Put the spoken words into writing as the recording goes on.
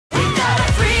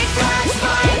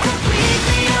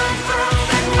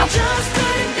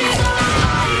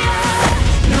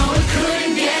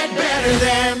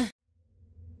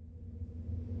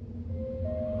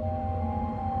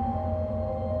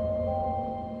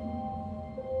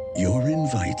You're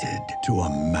invited to a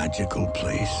magical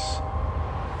place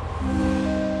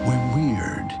where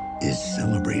weird is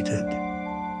celebrated,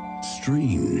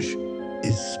 strange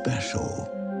is special,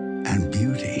 and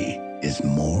beauty is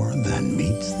more than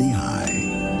meets the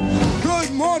eye.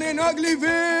 Good morning,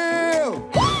 Uglyville!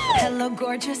 Hello,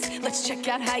 gorgeous. Let's check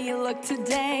out how you look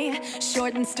today.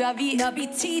 Short and stubby, nubby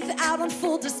teeth out on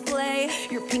full display.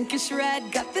 You're pinkish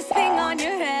red, got this thing on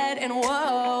your head, and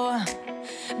whoa,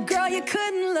 girl, you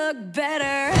couldn't look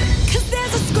better. 'Cause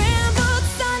there's a scrambled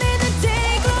sun in the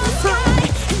day glow sky,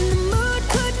 and the mood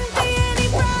couldn't be any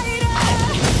brighter.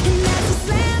 And as the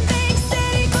slam bang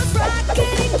city goes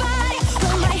rocketing by,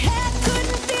 well, my head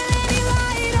couldn't feel any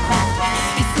lighter.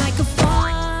 It's like a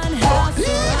fun house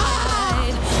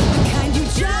ride, the kind you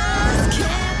just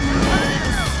can't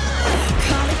miss.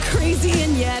 Call it crazy,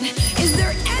 and yet, is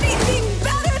there anything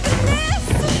better than this?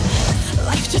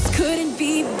 Life just couldn't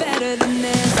be better than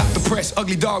this. Stop the press,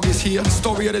 Ugly Dog is here.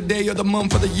 Story of the day, of the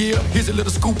month, of the year. Here's a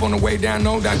little scoop on the way down,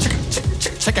 on down.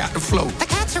 Check out the flow. The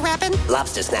cats are rapping.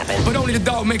 Lobster snapping. But only the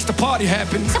dog makes the party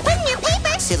happen. So put in your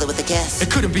paper. Seal it with a kiss. It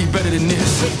couldn't be better than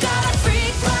this. We got our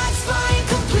freak flags flying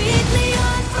completely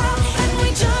unfurled, and we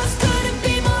just couldn't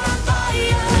be more on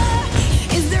fire.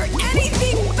 Is there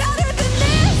anything better than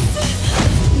this?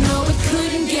 No, it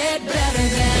couldn't get better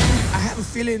than. I have a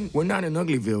feeling we're not in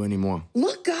Uglyville anymore.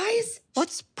 Look, guys.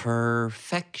 What's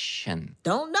perfection?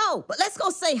 Don't know, but let's go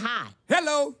say hi.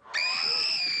 Hello!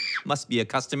 Must be a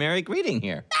customary greeting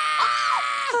here.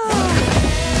 Ah!